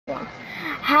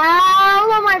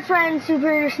Hello my friends,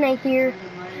 Superior Snake here,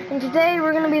 and today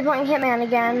we're going to be playing Hitman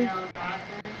again.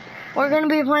 We're going to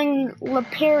be playing La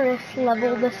Paris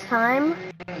level this time.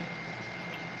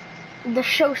 The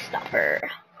Showstopper.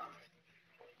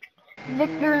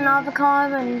 Victor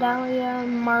Novikov and Dalia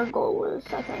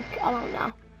Margolis, I think. I don't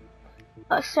know.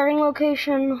 Starting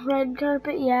location, red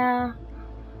carpet, yeah.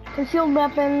 Concealed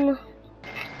weapon.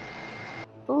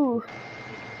 Ooh.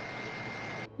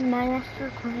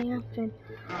 Master crafted.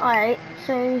 Alright,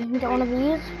 so you can get one of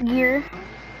these. Gear.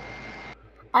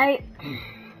 Do I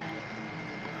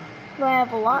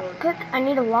have a lockpick? I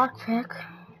need a lockpick.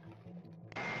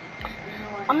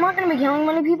 I'm not gonna be killing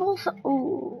many people, so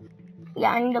ooh. Yeah,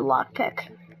 I need a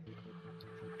lockpick.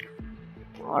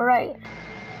 Alright.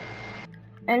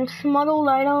 And smuggled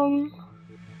item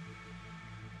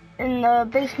in the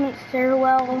basement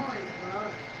stairwell.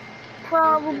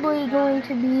 Probably going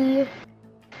to be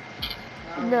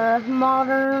the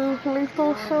modern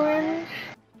lethal syringe.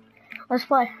 Let's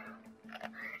play.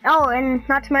 Oh, and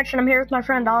not to mention, I'm here with my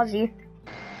friend Ozzy.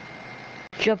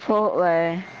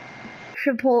 Chipotle.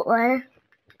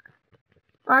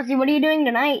 Ozzy, what are you doing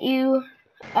tonight?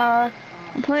 I'm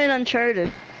playing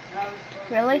Uncharted.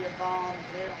 Really?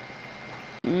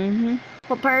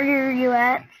 What part are you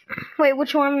at? Wait,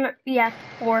 which one? Yeah,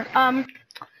 4.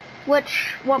 What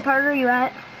part are you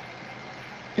at?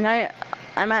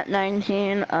 I'm at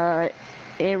 19,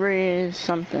 Avery is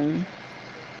something.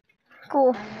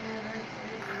 Cool.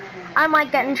 I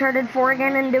might get Uncharted 4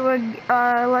 again and do a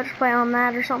let's play on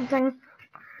that or something.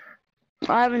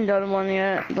 I haven't done one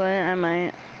yet, but I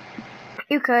might.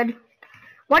 You could.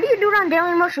 Why do you do it on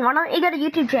Daily Motion? Why don't you get a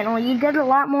YouTube channel? You get a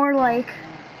lot more, like...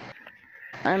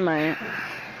 I might.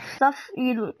 Stuff,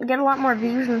 you get a lot more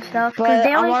views and stuff. But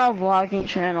Daily... I want a vlogging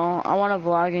channel. I want a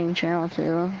vlogging channel,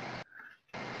 too.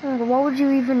 What would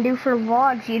you even do for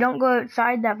vlogs? You don't go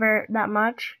outside that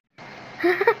much.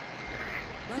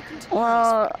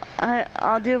 Well,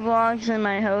 I'll do vlogs in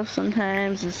my house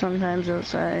sometimes and sometimes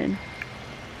outside.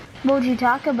 What would you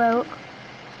talk about?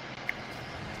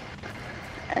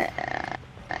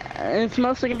 It's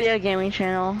mostly gonna be a gaming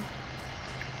channel.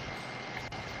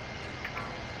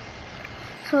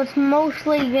 So it's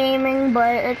mostly gaming,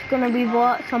 but it's gonna be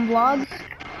some vlogs?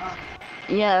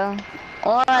 Yeah.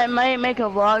 Or I might make a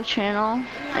vlog channel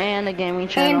and a gaming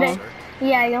channel.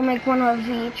 Yeah, you'll make one of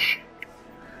each.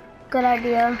 Good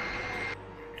idea.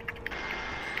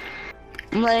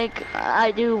 Like,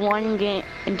 I do one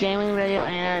gaming video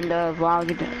and a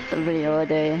vlog video a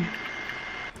day.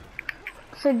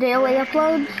 So daily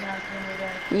uploads?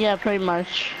 Yeah, pretty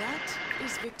much.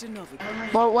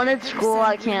 But when it's school,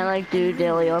 I can't, like, do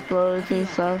daily uploads and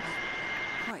stuff.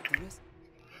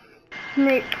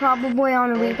 Probably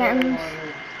on weekends.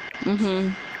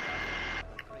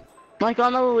 Like,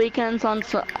 on the weekends,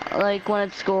 like, when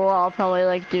it's school, I'll probably,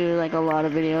 like, do, like, a lot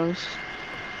of videos.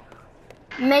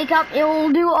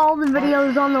 You'll do all the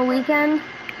videos on the weekend?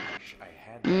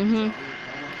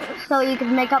 So you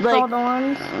can make up all the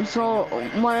ones? So,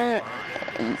 when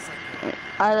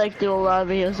I, like, do a lot of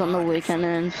videos on the weekend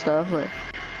and stuff, like...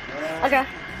 Okay.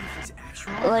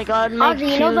 Like, I'd make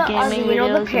Ozzy, you know the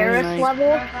videos Paris and, like,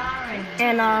 level?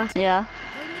 And, Yeah?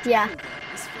 Yeah.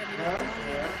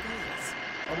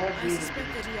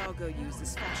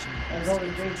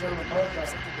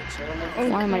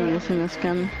 Why am I using this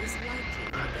gun?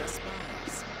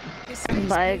 I can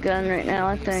buy a gun right now,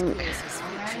 I think.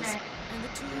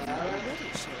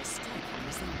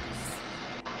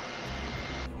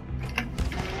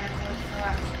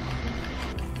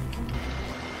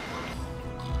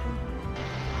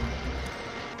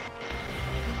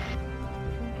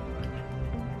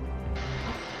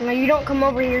 No, you don't come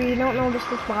over here, you don't notice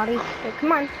this body. Okay,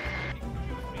 come on.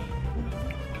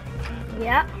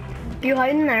 Yeah, you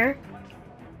hide in there.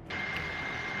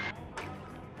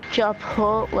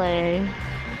 Chipotle.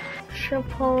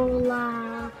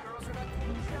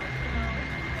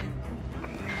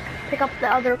 Pick up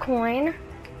the other coin.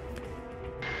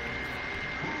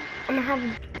 I'm gonna have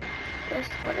this,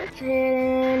 but it's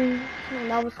hidden. Oh,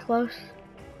 that was close.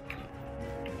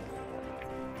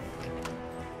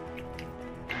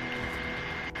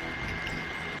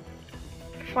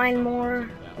 Find more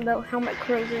about Helmet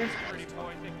Cruiser.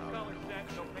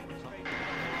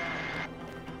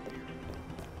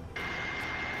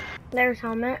 There's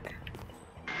Helmet.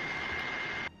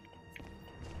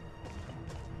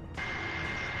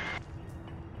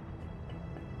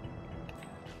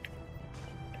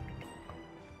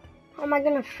 How am I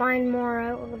gonna find more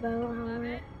out about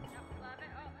Helmet?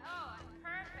 Oh,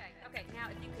 perfect. Okay, now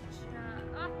if you could,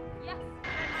 oh, yes.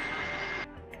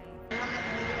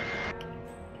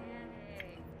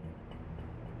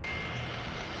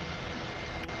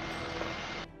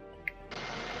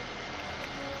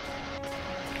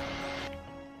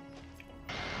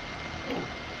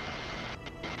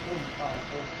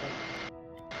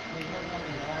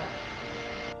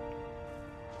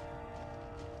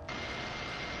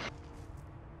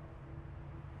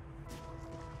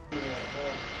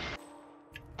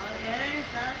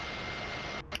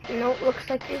 Nope, looks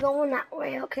like you're going that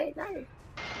way. Okay, then.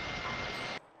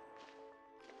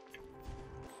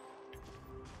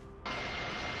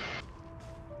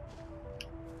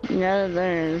 Yeah,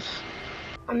 there's.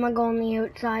 I'm gonna go on the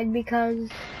outside because,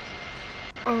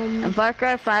 In Far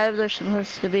Cry 5, there's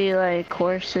supposed to be, like,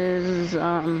 horses,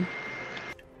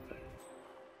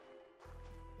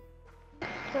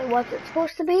 Wait, what's it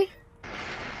supposed to be?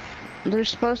 There's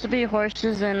supposed to be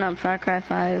horses in Far Cry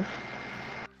 5.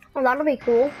 Oh, that'll be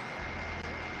cool.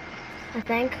 I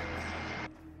think.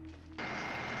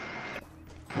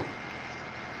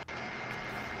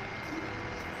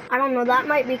 I don't know, that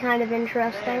might be kind of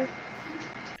interesting.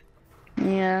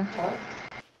 Yeah.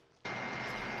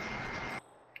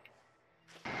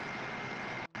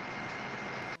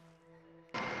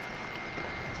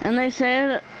 And they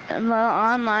say the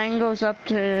online goes up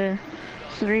to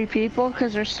 3 people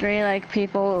because there's 3 like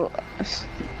people's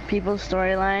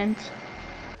storylines.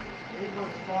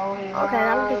 Okay,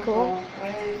 that'll be cool.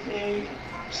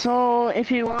 So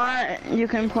if you want, you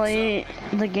can play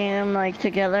the game like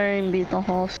together and beat the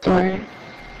whole story.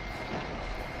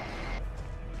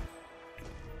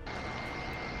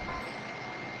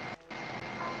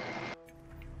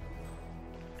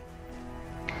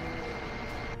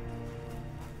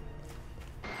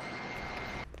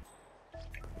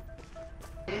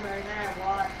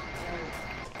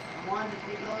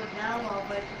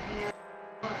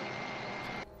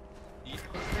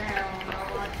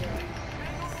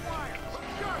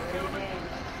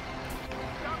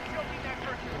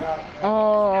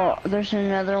 Oh, there's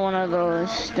another one of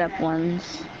those step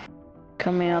ones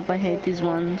coming up. I hate these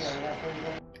ones.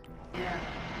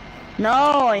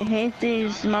 No, I hate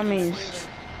these mummies.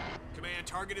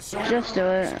 Just do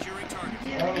it.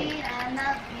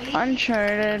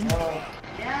 Uncharted.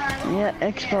 Yeah,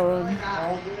 explode.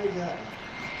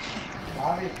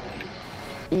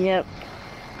 Yep.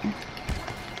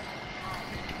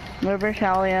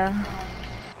 Libertalia.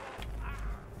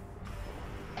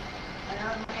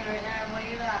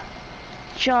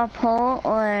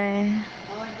 Chipotle.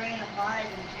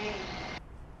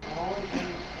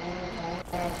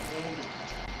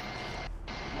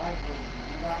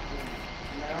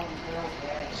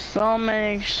 So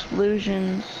many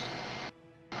exclusions.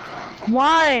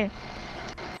 Why?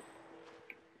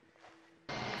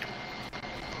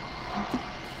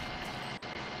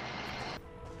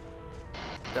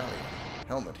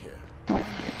 Helmet here.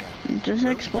 Just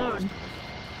explode.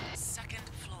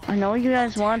 I know you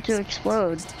guys want to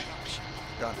explode.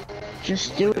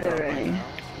 Just do it already. No,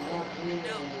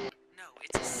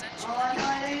 it's essential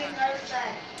that you do the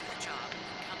job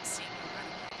and come see me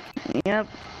right away. Yep.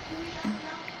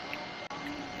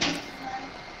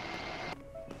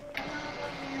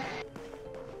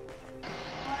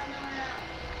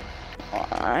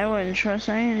 I wouldn't trust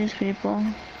any of these people.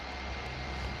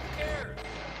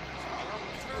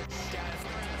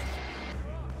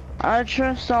 I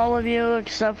trust all of you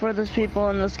except for those people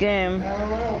in this game.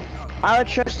 I would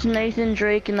trust Nathan,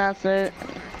 Drake, and that's it.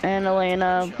 And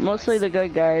Elena. Mostly the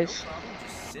good guys.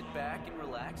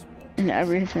 And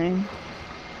everything.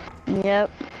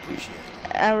 Yep.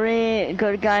 Every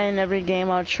good guy in every game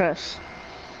I'll trust.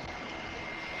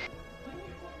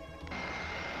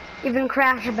 Even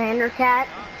Crash Bandicoot.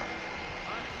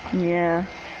 Yeah.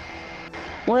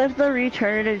 What if the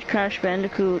retarded Crash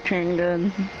Bandicoot turned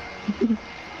good?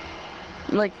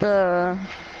 like the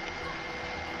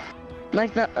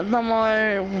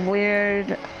more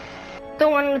weird. The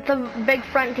one with the big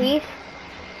front teeth?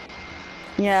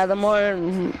 Yeah, the more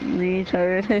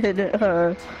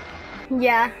retarded,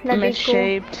 Yeah, that'd be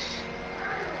misshaped.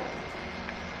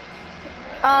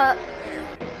 cool.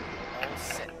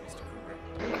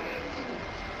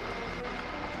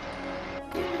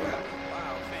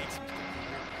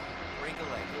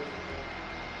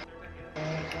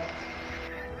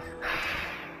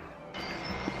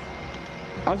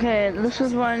 Okay, this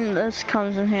is when this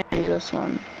comes in handy, this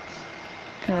one.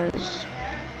 Because...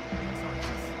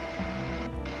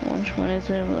 which one is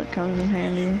it that comes in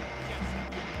handy?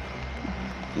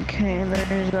 Okay,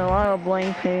 there's a lot of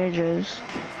blank pages.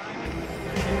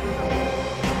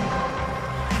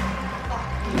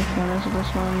 Which one is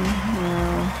this one?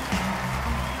 No.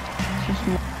 It's just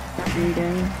more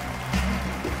reading.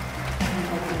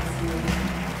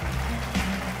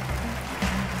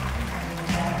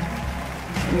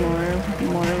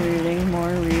 More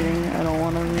reading. I don't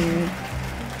want to read.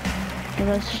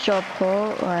 Let's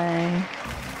Chipotle.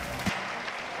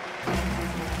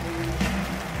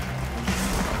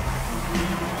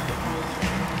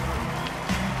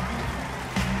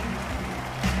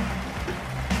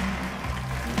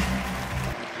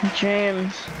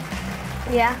 James.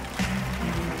 Yeah.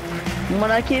 When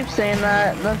I keep saying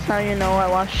that, that's how you know I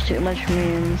watch too much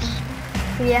memes.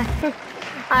 Yeah.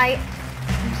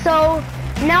 So,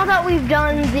 now that we've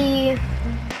done the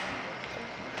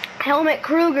Helmet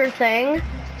Kruger thing,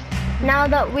 now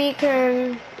that we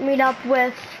can meet up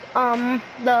with,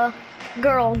 the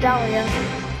girl, Dahlia.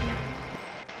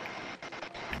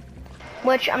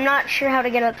 Which I'm not sure how to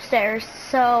get upstairs,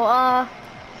 so,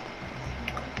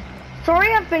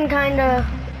 sorry I've been kinda,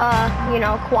 you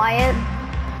know, quiet.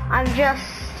 I'm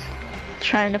just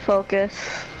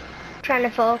Trying to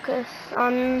focus.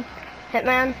 On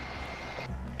Hitman.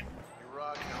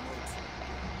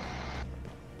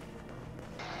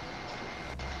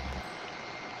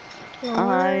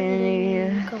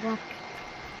 I Go up.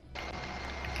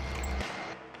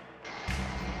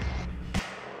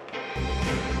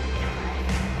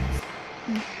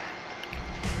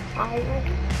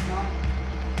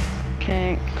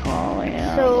 can't call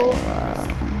it. So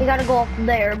you gotta go up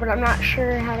there, but I'm not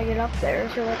sure how to get up there.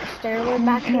 Is there like a stairway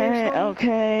back here?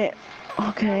 Okay.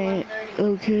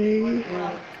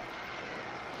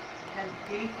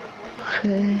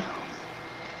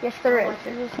 Yes, there is.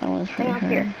 There's That was this thing for up her.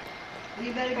 here.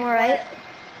 Alright.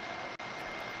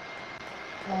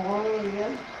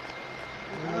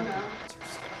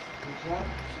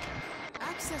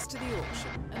 Access to the auction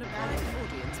and a private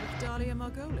audience with Dahlia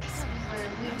Margolis.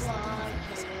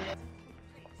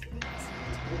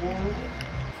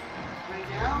 Right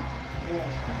now?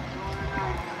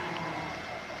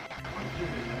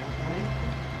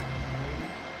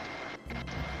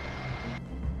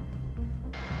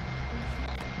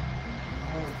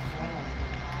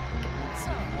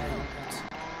 So, Albert,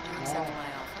 you accept my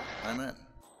offer? I'm in.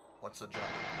 What's the job?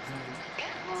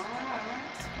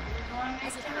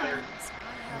 As it happens, I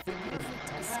have the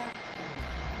perfect assignment.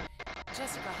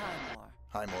 Jessica Highmore.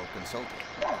 Highmore Consulting.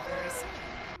 Very same.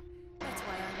 That's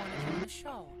why I wanted you on the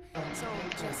show, so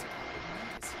Jessica would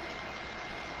notice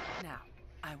you. Now,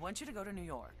 I want you to go to New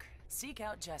York, seek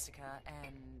out Jessica,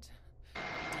 and do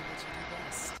what you do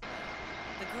best.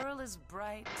 The girl is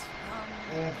bright, young,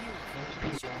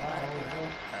 beautiful. She'll be right up your alley.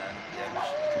 And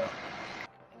yeah,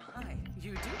 Hi,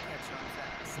 you do catch on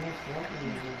fast.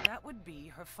 That would be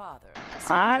her father.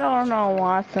 I don't know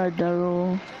what to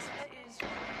do. Jessica is your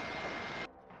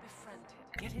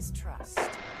befriended. Get his trust.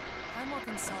 Highmore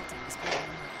Consulting is going to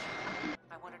merge.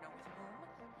 I want to know with whom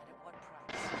and at what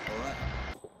price. all right.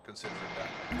 Consider it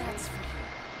done. And that's for you.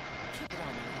 Keep it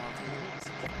on the wall.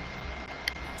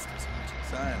 Masters merchants.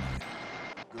 Cyanide.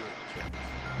 Good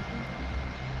choice.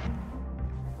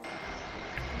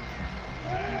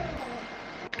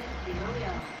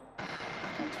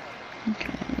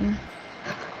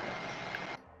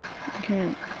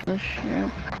 Okay, the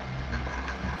ship.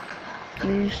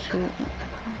 These two.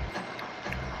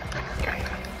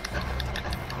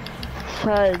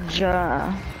 Fudge.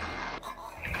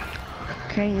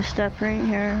 Okay, you step right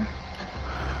here.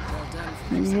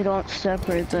 And you don't step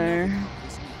right there.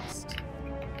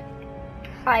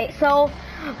 Alright, so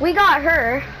we got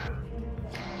her.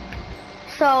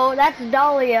 So that's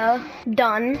Dahlia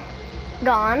done.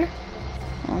 Gone.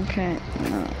 Okay,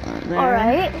 there.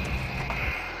 Alright.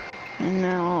 And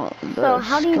now the So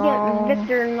how do you skull. get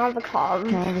Victor Novikov?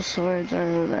 Now the swords are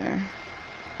over there.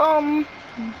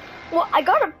 Well, I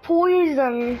got a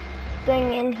poison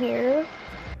thing in here.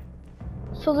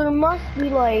 So there must be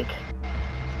like...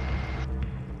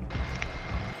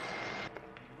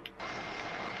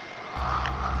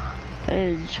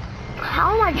 Edge.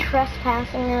 How am I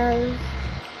trespassing as...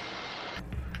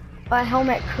 by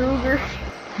Helmet Kruger?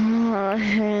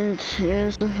 Hint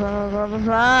is the blah blah blah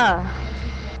blah.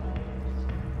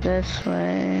 This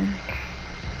way.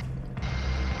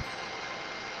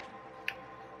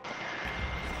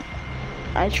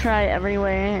 I try every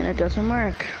way and it doesn't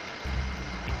work.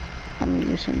 I'm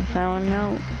using found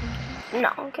note.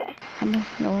 No, okay.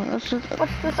 No, that's just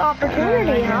What's this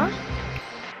opportunity, huh?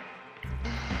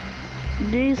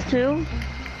 these two.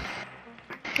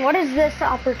 What is this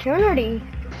opportunity?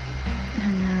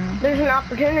 There's an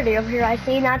opportunity over here, I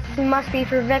see. That must be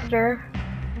for Victor.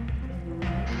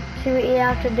 See what you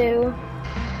have to do.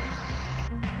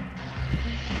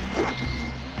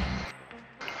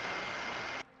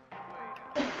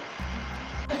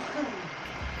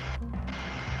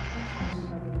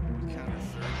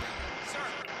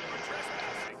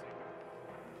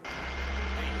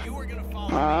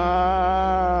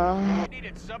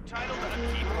 Needed subtitle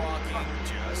and keep walking.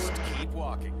 Just keep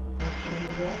walking.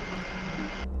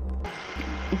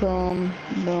 Boom,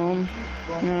 boom,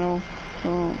 no,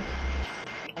 boom.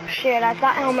 Shit, I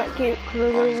thought Helmet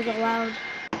Kruger was allowed.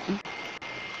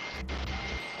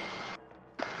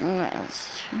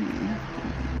 That's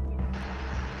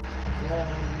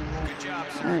Good job,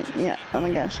 sir. Yeah, let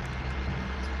me guess.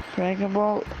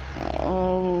 Breakable.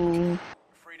 Oh.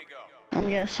 Free to go. Let me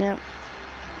guess, yep.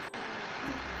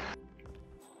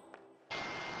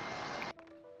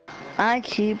 I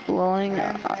keep blowing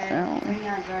up.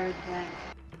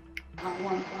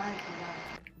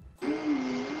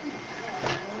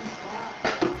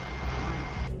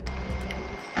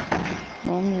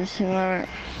 I'm just whoever.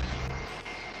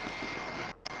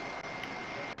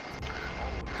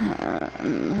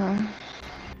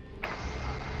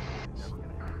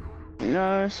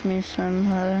 Notice me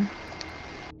somehow.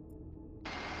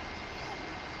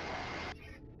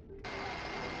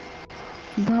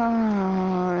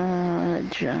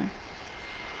 Budge.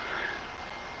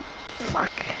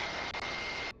 Fuck.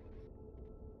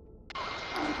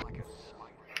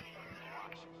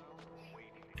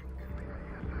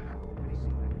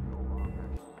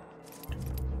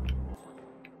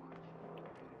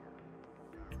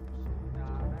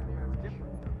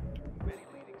 Many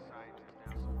leading scientists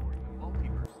now support the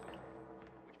multiverse theory,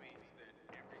 which means that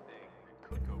everything that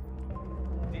could go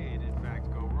wrong did in fact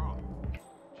go wrong.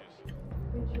 Just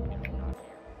not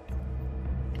here.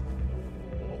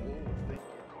 Oh, thank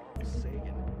you, Carl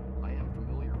Sagan. I am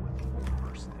familiar with the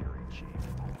multiverse theory, Chief.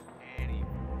 Anyway,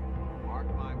 mark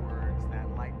my words, that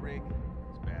light rig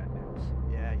is bad news.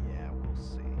 Yeah, we'll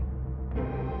see.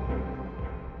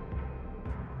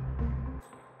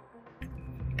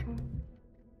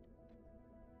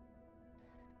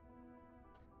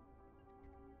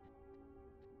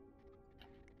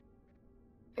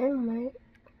 Alright.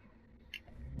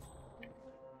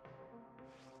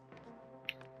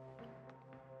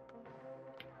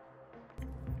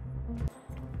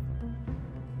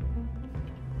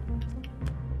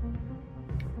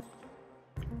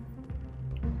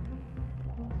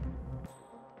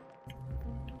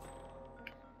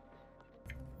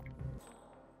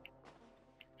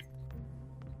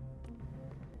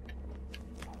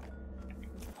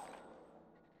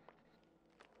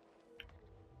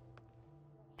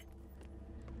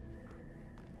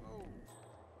 Whoa,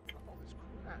 all this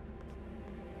crap.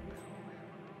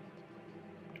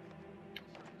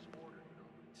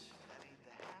 That ain't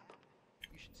the half.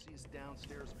 You should see his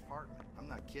downstairs apartment. I'm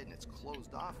not kidding, it's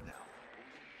closed off now.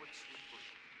 What's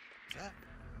that?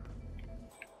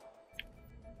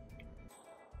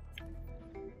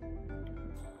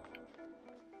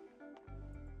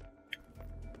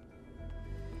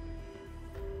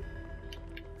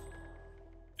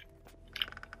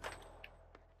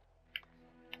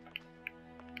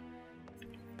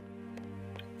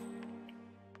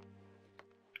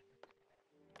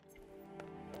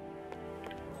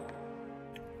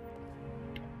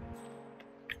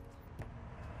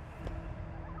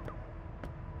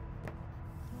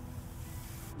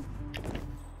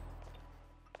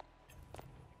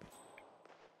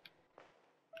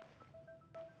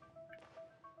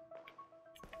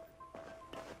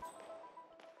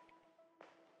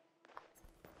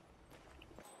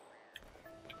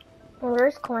 Well,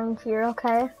 there's coins here,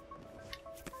 okay?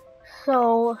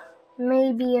 So,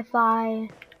 maybe if I...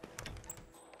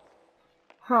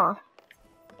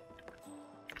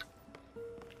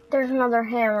 There's another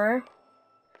hammer.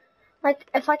 Like,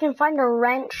 if I can find a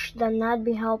wrench, then that'd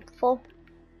be helpful.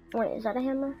 Wait, is that a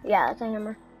hammer? Yeah, that's a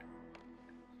hammer.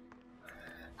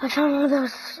 I found one of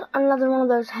those, another one of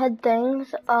those head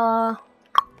things.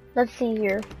 Let's see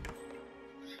here.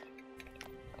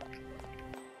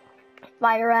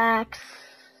 Fire axe.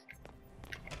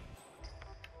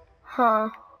 I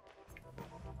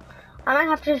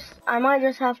might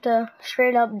just have to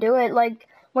straight up do it. Like,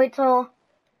 wait till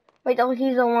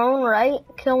he's alone, right?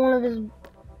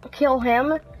 Kill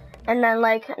him, and then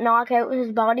like knock out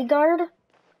his bodyguard,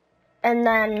 and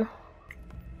then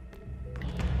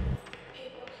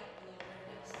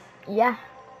yeah.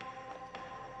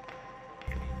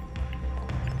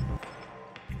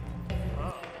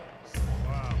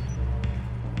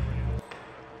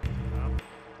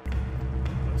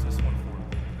 What's this one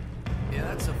for? Yeah,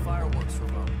 that's a fireworks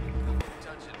remote.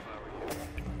 Touch it if I were you.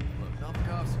 Look,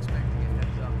 Novikov's expecting a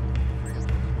heads up. Bring us to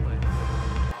this place.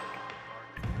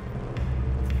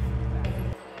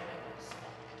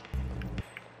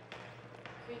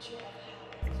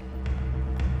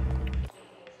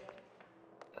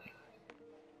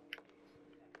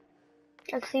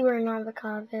 Let's see where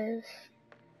Novikov is.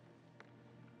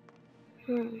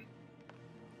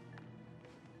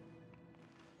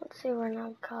 Let's see where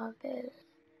Novikov is.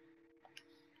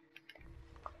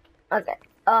 Okay.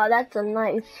 That's a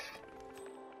nice.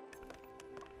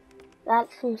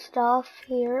 That's some stuff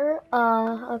here.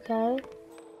 Okay.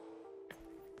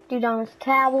 Dude on his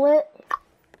tablet.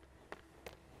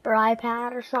 or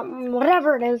iPad or something,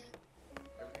 whatever it is.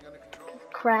 Everything under control?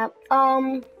 Crap.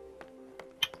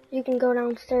 You can go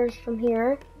downstairs from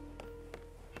here.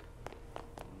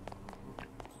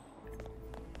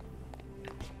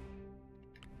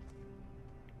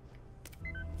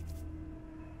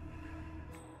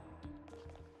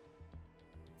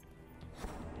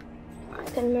 I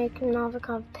can make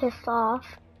Novikov pissed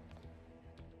off.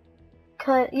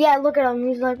 Yeah, look at him.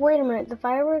 He's like, wait a minute, the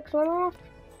fireworks went off?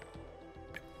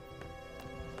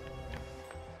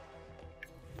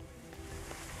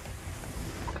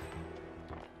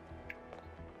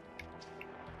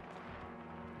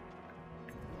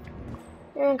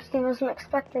 Yeah, 'cause he wasn't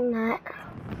expecting that.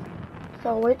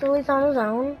 So wait till he's on his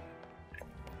own.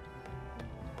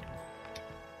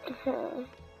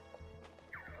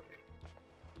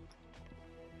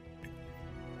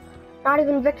 Not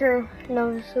even Victor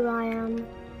knows who I am.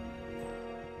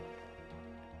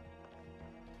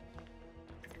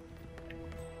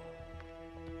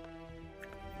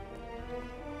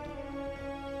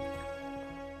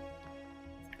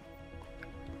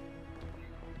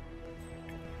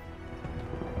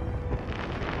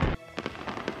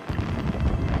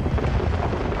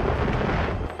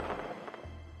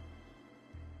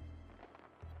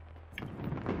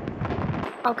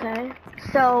 Okay,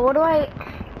 so what do I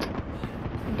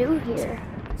do here?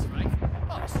 That's right.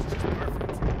 Oh, this is just perfect.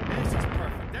 This is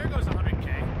perfect. There goes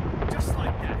 100K. Just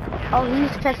like that. Yeah. Oh,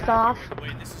 he's pissed off. The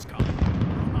way this is going.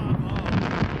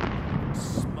 Bravo.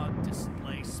 Smug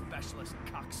display specialist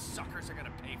cocksuckers are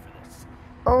gonna pay for this.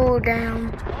 Oh, damn.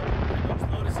 Oh, there goes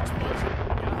Lotus Explosion.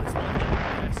 Yeah, that's lovely.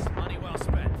 Yes, money well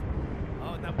spent.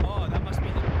 That must be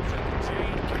the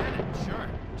Jade Cannon. Sure.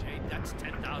 Jade, that's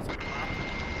 10,000 pop.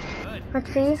 Good.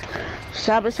 Let's see.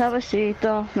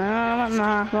 Sabecito.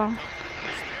 No.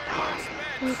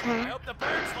 Okay. I hope the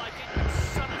birds like it, you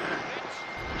son of a bitch.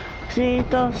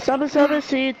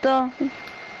 Sabecito.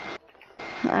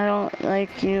 I don't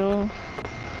like you.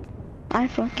 I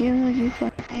fuck you, you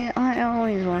fuck me. I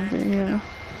always wanted you. Who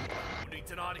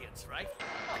needs an audience, right?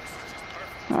 Oh, this is just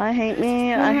perfect. I hate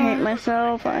me, I hate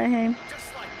myself, I hate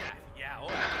Just like that. Yeah, oh, you'll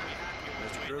be happy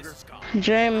with the way this is going.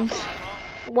 James.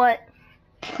 What?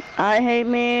 I hate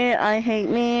me, I hate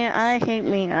me. And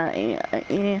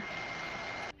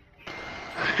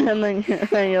then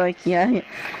you're like, yeah,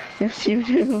 yes you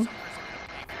do.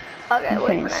 Okay,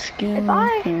 wait a minute. If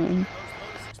I... Skeleton.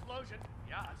 Explosion.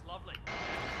 Yeah, it's lovely.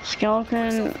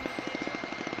 Skeleton.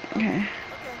 Okay.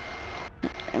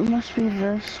 It must be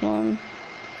this one.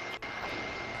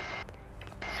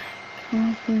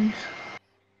 Oh, please.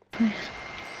 Please.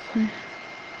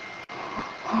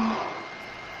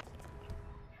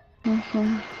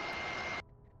 Okay.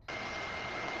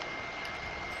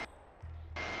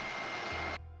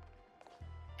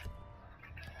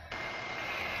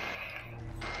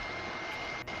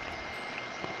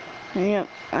 Yep,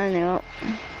 I knew it.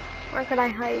 Where could I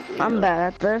hide you? I'm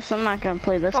bad at this. I'm not gonna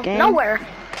play this game. Nowhere.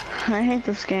 I hate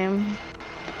this game.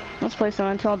 Let's play some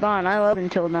Until Dawn. I love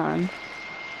Until Dawn.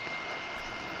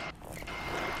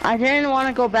 I didn't want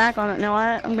to go back on it. No,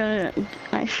 I'm gonna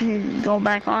actually go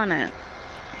back on it.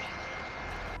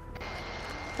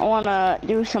 I wanna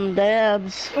do some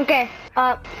dabs. Okay,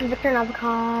 Victor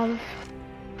Novikov.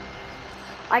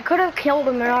 I could have killed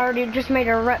him and already just made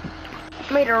a run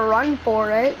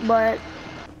for it, but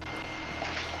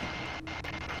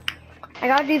I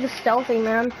gotta do the stealthy,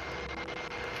 man.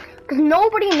 Cause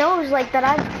nobody knows like that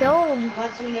I've killed.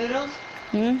 Want some noodles?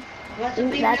 Hmm? Want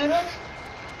some big noodles?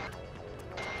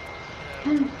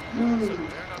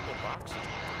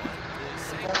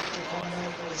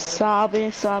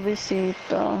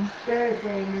 Sabecito.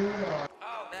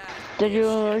 Did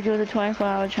you do the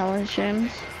 24-hour challenge,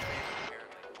 James?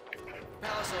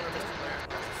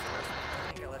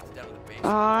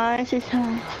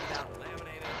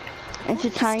 It's a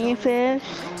tiny fish.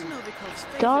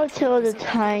 Don't kill the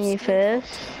tiny fish.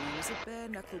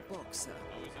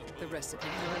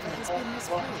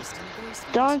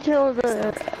 Don't kill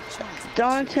the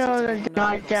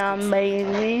goddamn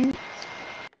baby.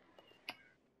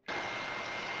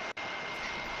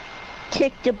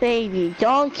 Kick the baby.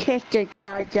 Don't kick the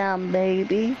goddamn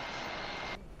baby.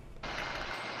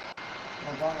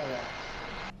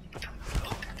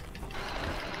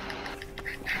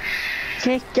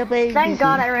 Kick the baby. Thank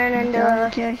God I ran into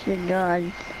Don't kick the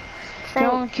god.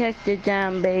 Don't kick the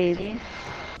damn baby.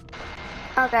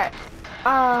 Okay.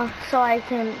 So I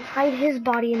can hide his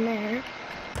body in there.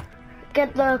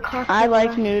 Get the cocktail. I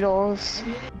like noodles.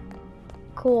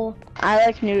 Cool. I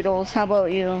like noodles. How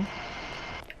about you?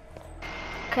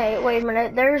 Okay, wait a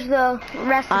minute. There's the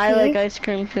recipe. I like ice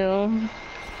cream too.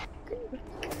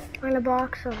 Find a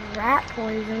box of rat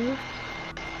poison.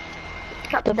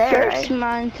 It's up The there, first right?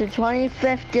 month to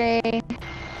 2050.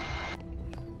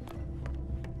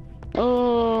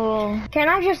 Oh. Can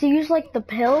I just use like the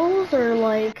pills or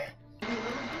like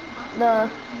the?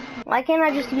 Why can't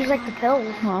I just use like the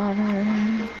pills?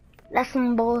 Water. That's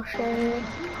some bullshit.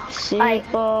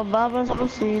 Sito, baba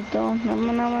sapasito,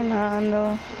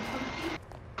 namanamando.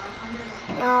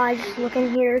 Oh, I just look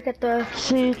in here, get the,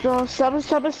 Sito,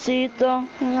 sapasito,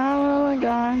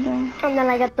 namanamando. and then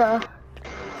I get the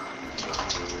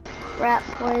rat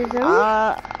poison.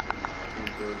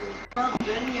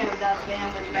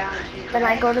 Then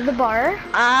I go to the bar.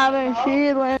 I've been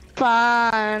feeling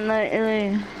fine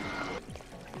lately.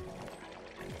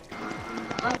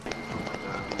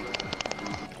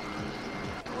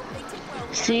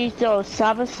 Cito,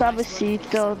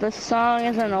 sabacito, the song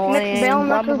is annoying. Bill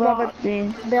Blah, blah, blah,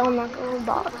 Knuckle blah, Bill Knuckle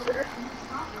Boxer.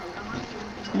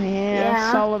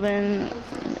 yeah, Sullivan,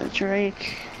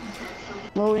 Drake,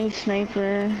 Loading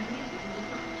Sniper.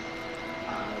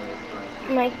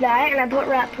 Like that, and I put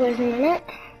rat poison in it.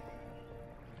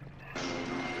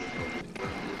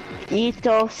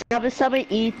 Ito,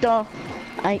 ito.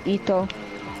 I ito.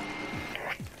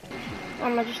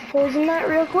 I'm gonna just poison that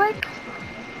real quick.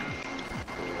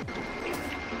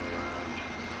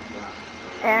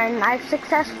 And I've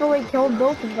successfully killed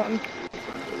both of them.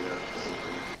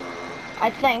 I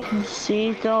think.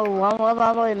 Cito, lama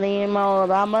lama limo,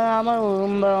 lama lama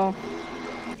lumbo.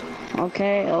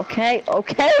 Okay,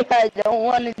 I don't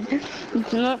want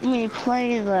to let me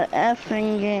play the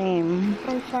effing game.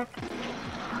 One sec.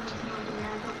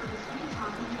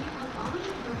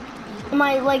 Am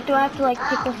I like? Do I have to like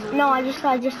pick this? No,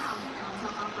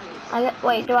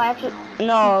 wait, do I have to?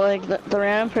 No, like the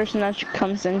random person that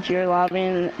comes into your lobby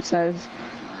and says,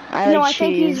 "I like No, I cheese."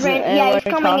 think he's Yeah, he's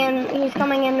coming in. He's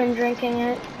coming in and drinking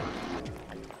it.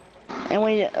 And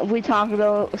we talk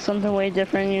about something way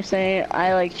different. You say,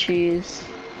 "I like cheese."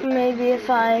 Maybe if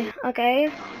I okay.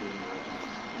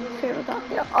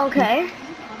 Okay.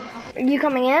 Are you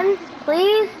coming in,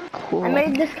 please? Cool. I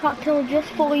made this cocktail just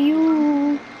for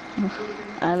you.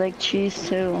 I like cheese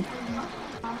too.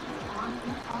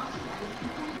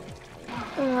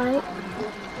 Alright.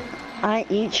 I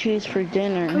eat cheese for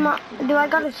dinner. Come on. Do I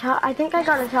gotta talk? I think I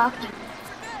gotta talk.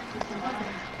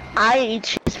 I eat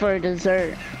cheese for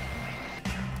dessert.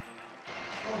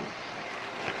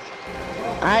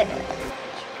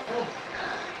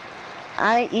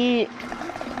 I eat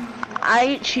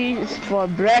cheese for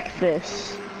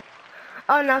breakfast.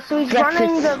 Oh no, so he's Breakfast.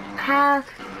 running the path.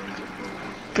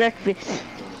 Breakfast.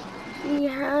 He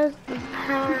has the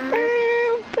path.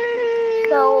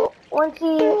 So once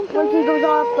he goes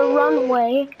off the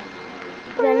runway,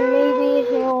 then maybe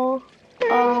he'll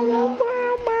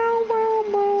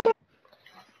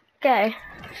Okay.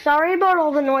 Sorry about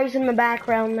all the noise in the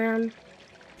background, man.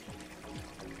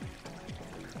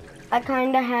 I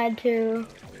kinda had to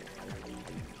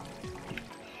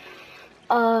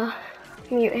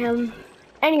mute him.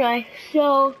 Anyway,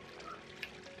 so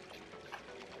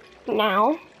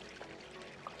now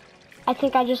I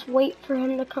think I just wait for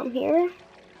him to come here.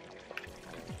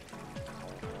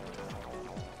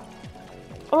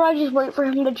 Or I just wait for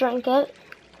him to drink it.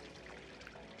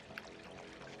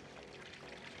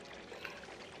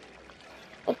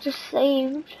 It just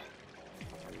saved.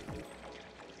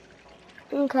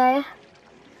 Okay.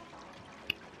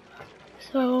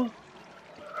 So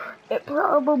it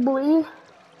probably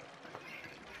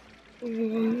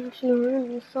in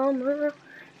the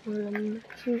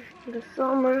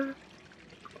summer,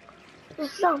 the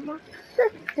summer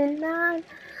 69.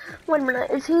 Wait a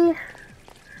minute, is he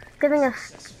giving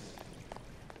us?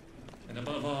 And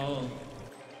above all,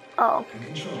 Oh. and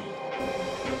control.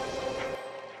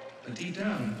 But deep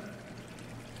down,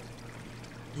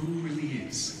 who really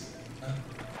is? Huh?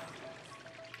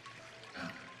 Now,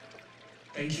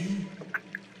 thank you,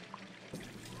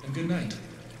 and good night.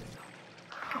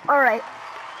 All right.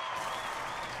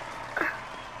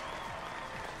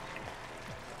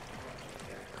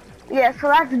 Yeah, so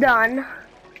that's done.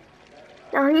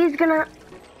 Now he's gonna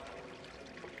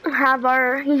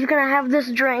have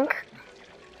this drink.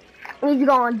 He's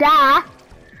gonna die.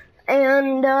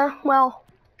 And, well,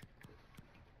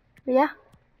 yeah.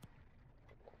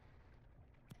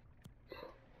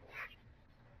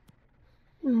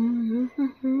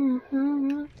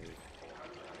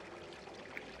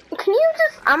 Can you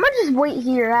just, I'm gonna just wait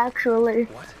here, actually.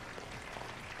 What?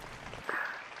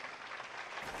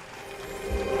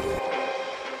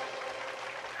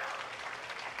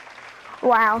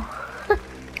 Wow.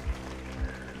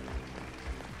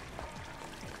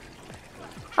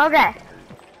 Okay.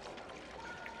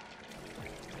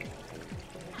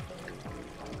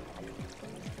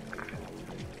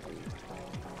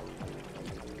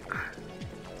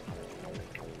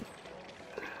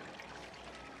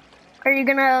 Are you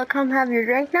gonna come have your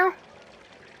drink now?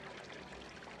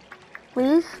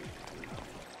 Please?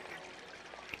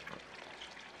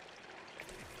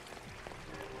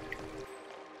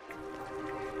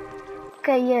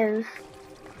 Okay, yes.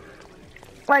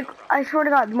 Like, I swear to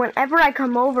God, whenever I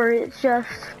come over, it's just...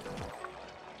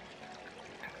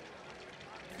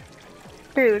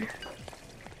 Dude.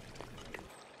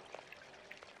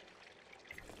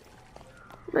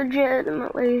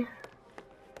 Legitimately.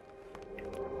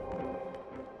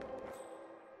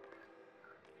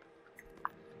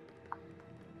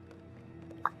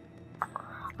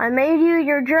 I made you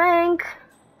your drink.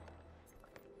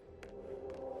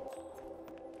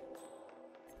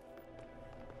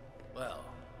 Well,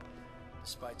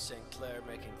 despite St. Clair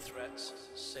making threats,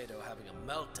 Sato having a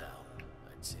meltdown,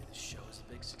 I'd say the show is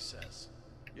a big success.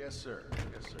 Yes, sir.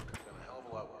 Yes, sir. Could have been a hell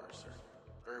of a lot worse, sir.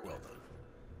 Very well done.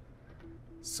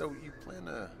 So you plan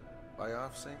to buy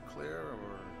off St. Clair or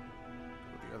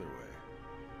go the other way?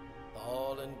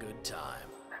 All in good time.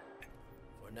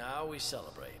 For now, we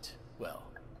celebrate. Well,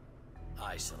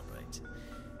 I celebrate.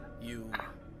 You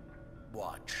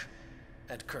watch.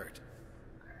 And Kurt,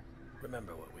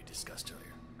 remember what we discussed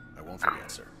earlier. I won't forget,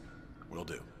 sir. Will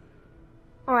do.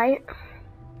 Alright.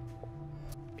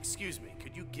 Excuse me,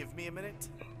 could you give me a minute?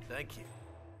 Thank you.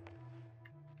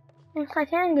 Yes, I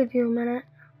can give you a minute.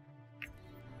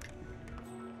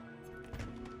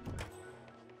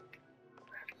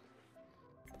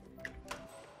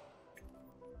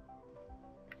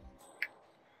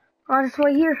 I'll just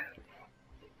wait here.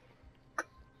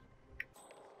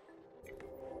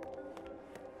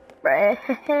 Frick.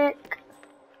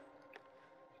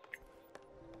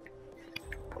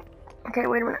 Okay,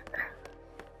 wait a minute.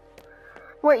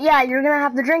 Wait, yeah, you're gonna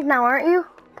have the drink now, aren't you?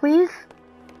 Please?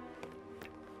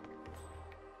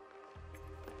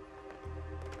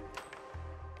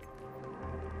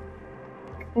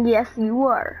 Yes, you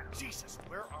are. Jesus,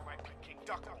 where are my King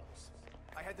duck rolls?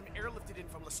 I had them airlifted in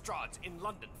from Lestrade's in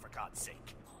London, for God's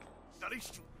sake. The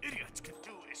least you idiots can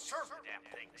do is serve the damn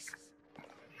things.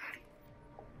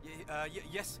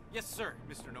 Yes, sir,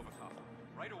 Mr. Novikov.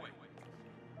 Right away.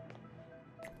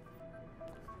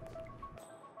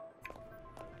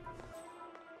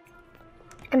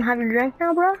 Can I have your drink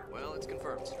now, bro? Well, it's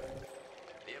confirmed, sir.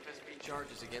 The FSB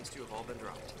charges against you have all been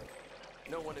dropped.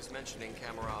 No one is mentioning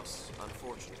Kamarov's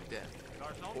unfortunate death,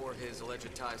 or his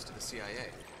alleged ties to the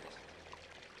CIA.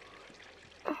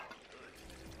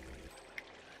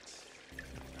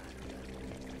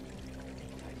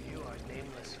 You are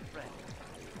nameless friend.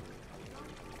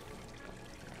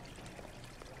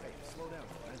 Hey, slow down,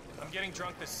 man. I'm getting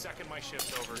drunk the second my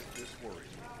shift's over. This worries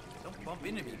me. Don't bump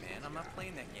into me, man. I'm not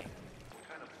playing that game. What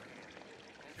kind of man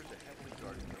enters a heavily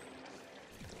guarded building,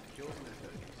 kills him in his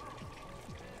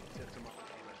sets him up with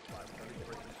a red flag, starting to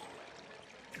break his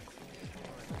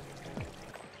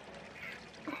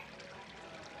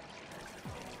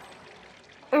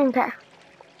Okay.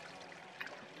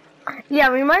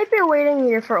 Yeah, we might be waiting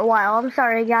here for a while. I'm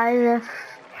sorry, guys, if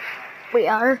we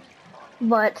are.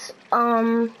 But,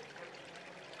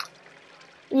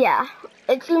 yeah.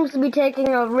 It seems to be taking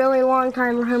a really long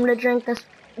time for him to drink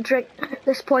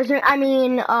this poison. I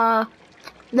mean,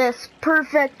 this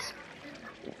perfect,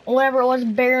 whatever it was,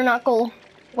 bare knuckle,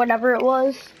 whatever it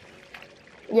was.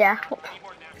 Yeah.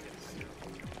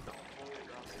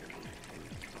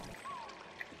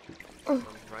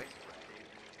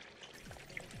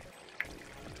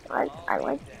 I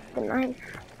like the knife.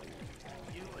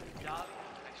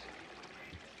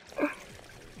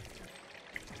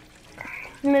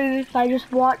 Maybe if I just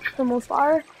watch from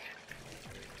afar.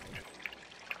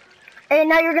 Hey,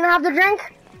 now you're gonna have the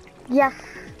drink? Yes.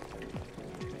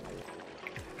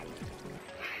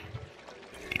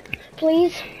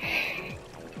 Please?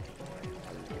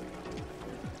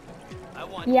 I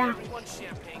want everyone's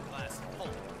champagne glass full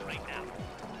right now.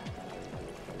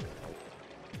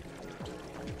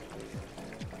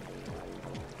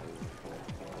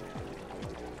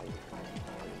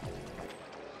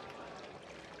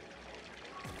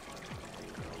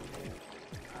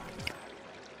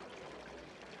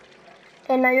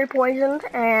 And now you're poisoned,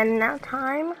 and now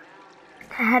time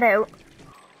to head out.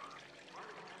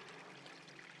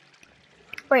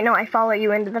 Wait, no, I follow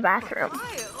you into the bathroom.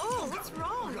 Oh, what's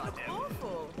wrong? You look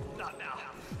awful. Not now.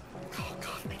 Oh,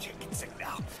 God, my kid gets sick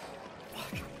now.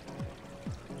 Fuck.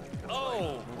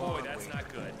 Oh, boy, that's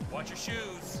not good. Watch your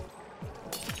shoes.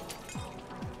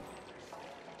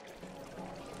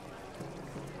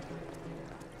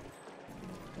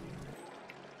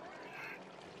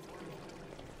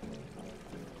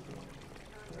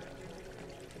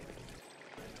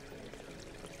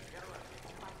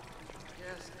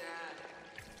 Yes,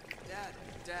 Dad.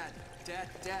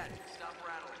 Dad, stop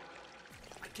rattling.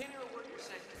 I can't hear a word you're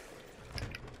saying.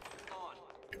 Hold on.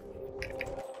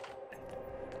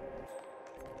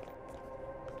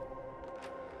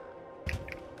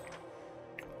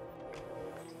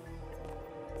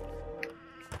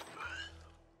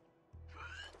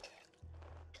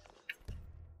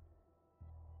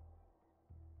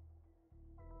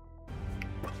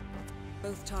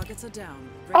 Both targets are down.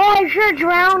 Oh, I should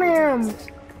drown him.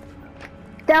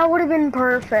 That would have been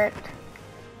perfect.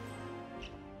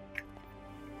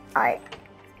 Alright.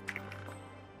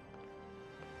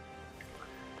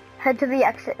 Head to the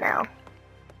exit now.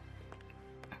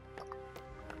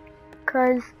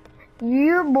 Cause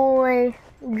you boy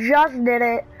just did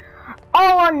it.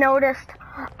 All unnoticed.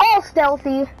 All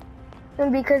stealthy.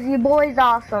 And because you boy's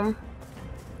awesome.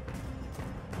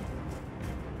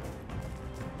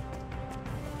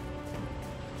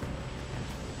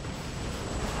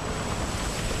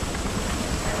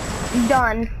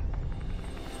 Done.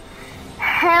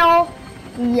 Hell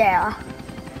yeah.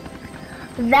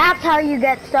 That's how you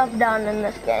get stuff done in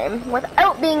this game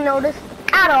without being noticed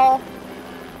at all.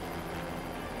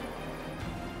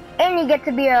 And you get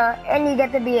to be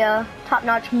a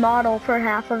top-notch model for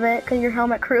half of it because you're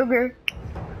Helmut Kruger.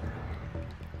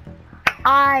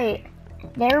 Alright,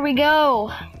 there we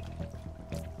go.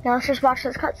 Now let's just watch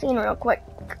this cutscene real quick.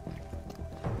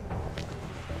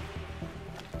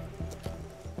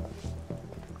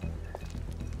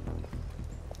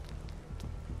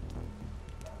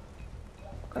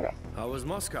 How was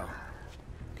Moscow?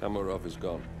 Kamarov is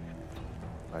gone.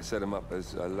 I set him up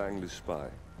as a Langley spy.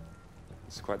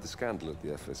 It's quite the scandal at the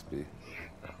FSB.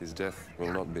 His death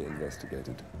will not be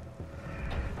investigated.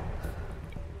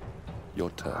 Your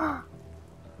turn.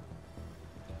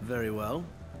 Very well.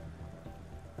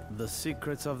 The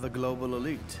secrets of the global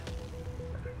elite.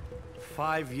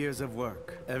 5 years of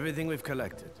work. Everything we've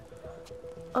collected.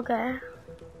 Okay.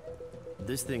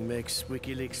 This thing makes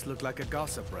WikiLeaks look like a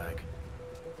gossip rag.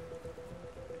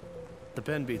 The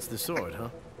pen beats the sword, huh?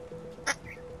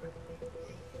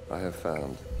 I have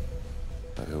found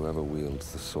that whoever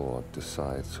wields the sword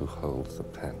decides who holds the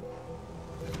pen.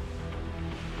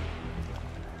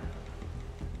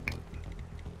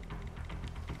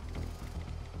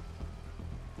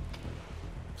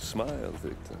 Smile,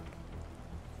 Victor.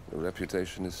 Your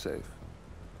reputation is safe.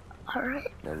 All right.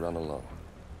 Now run along.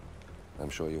 I'm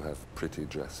sure you have pretty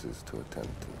dresses to attend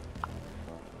to.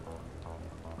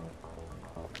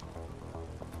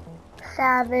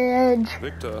 Savage.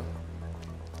 Victor,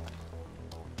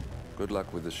 good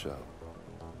luck with the show.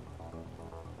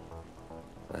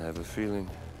 I have a feeling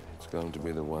it's going to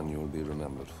be the one you'll be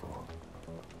remembered for.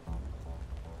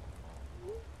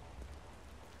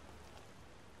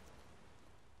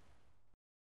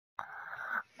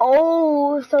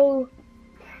 Oh, so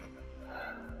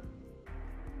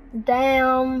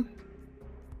damn.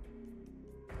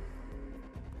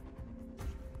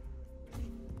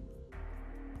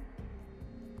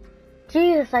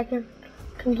 Jesus, I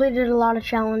completed a lot of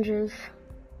challenges.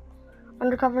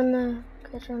 Undercover in the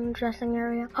kitchen dressing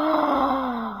area.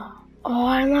 Oh,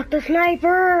 I unlocked the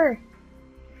sniper!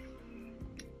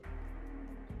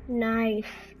 Nice.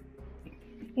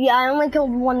 Yeah, I only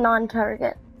killed one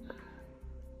non-target.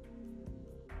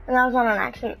 And that was on an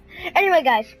accident. Anyway,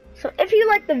 guys, so if you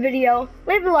liked the video,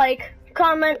 leave a like,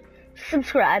 comment,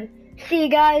 subscribe. See you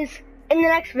guys in the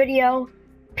next video.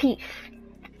 Peace.